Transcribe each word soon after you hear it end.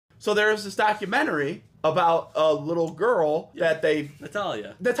So there's this documentary about a little girl that they...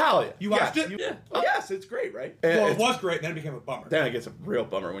 Natalia. You watched it? Yeah. Yes, it's great, right? Well, it was great, then it became a bummer. Then it gets a real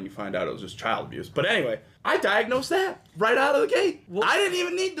bummer when you find out it was just child abuse. But anyway, I diagnosed that right out of the gate. I didn't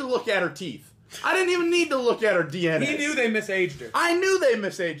even need to look at her teeth. I didn't even need to look at her DNA. He knew they misaged her. I knew they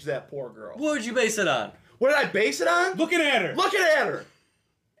misaged that poor girl. What would you base it on? What did I base it on? Looking at her. Looking at her.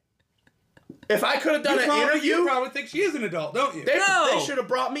 If I could have done an interview... You probably think she is an adult, don't you? They should have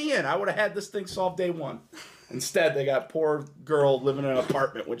brought me in. I would have had this thing solved day one. Instead, they got poor girl living in an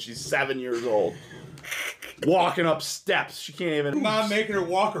apartment when she's 7 years old. Walking up steps. She can't even... Mom making her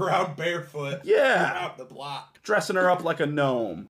walk around barefoot. Yeah. Out the block. Dressing her up like a gnome.